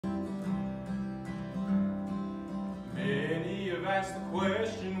have asked the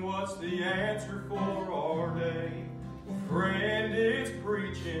question, what's the answer for our day? Well, friend, it's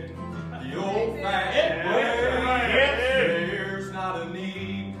preaching the old-fashioned way. There's not a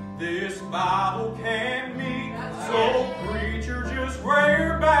need this Bible can't meet, so preacher, just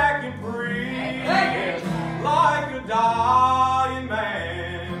rear back and preach like a dying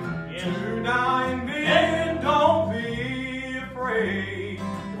man to dying men. Don't be afraid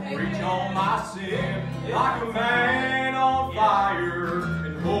to preach on my sin like a man on fire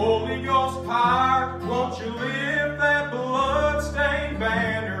in Holy Ghost fire. Won't you lift that blood-stained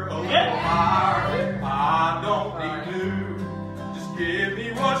banner a little higher? I don't need new, just give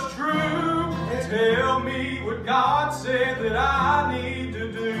me what's true. Tell me what God said that I need to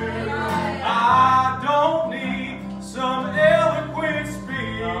do. I don't need some eloquent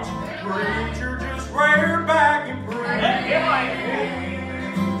speech. Preacher, just rear back and preach.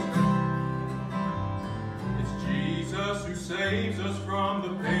 It's Jesus who saves us from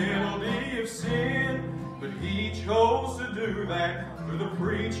the penalty of sin, but He chose to do that through the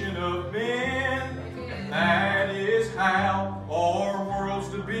preaching of men. And that is how our world's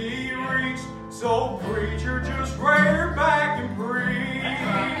to be reached. So preacher, just rear back and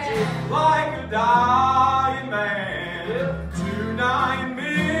preach like a dying man to dying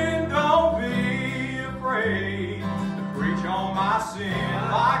men. Don't be afraid to preach on my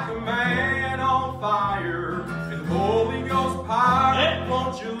sin like a man on fire in Holy Ghost fire.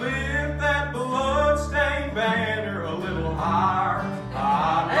 Won't you lift that blood-stained banner a little higher?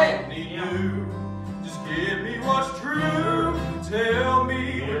 I don't need you, just give me what's true. Tell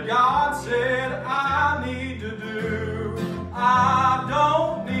me what God said I need to do. I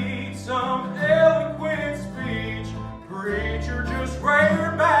don't need some eloquent speech. Preacher, just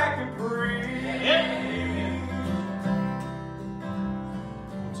rear back and preach.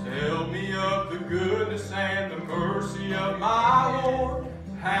 Tell me of the goodness and the mercy of my Lord,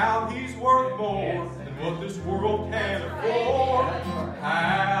 how He's worth more than what this world can afford,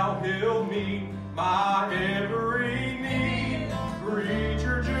 how He'll meet my every need.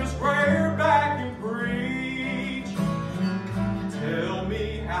 Preacher, just rear back and preach. Tell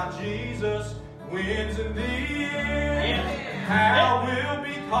me how Jesus wins in the end, how we'll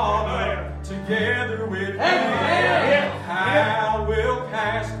be caught up together with Him, how we'll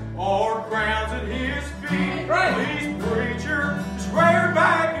cast our crowns at His feet. Please, preacher, just rear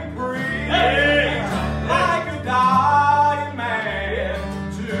back and preach like a dying man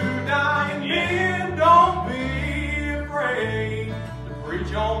to dying men. Don't be afraid to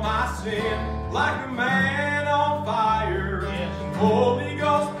preach on my sin like a man on fire in Holy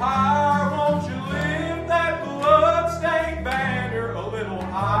Ghost power.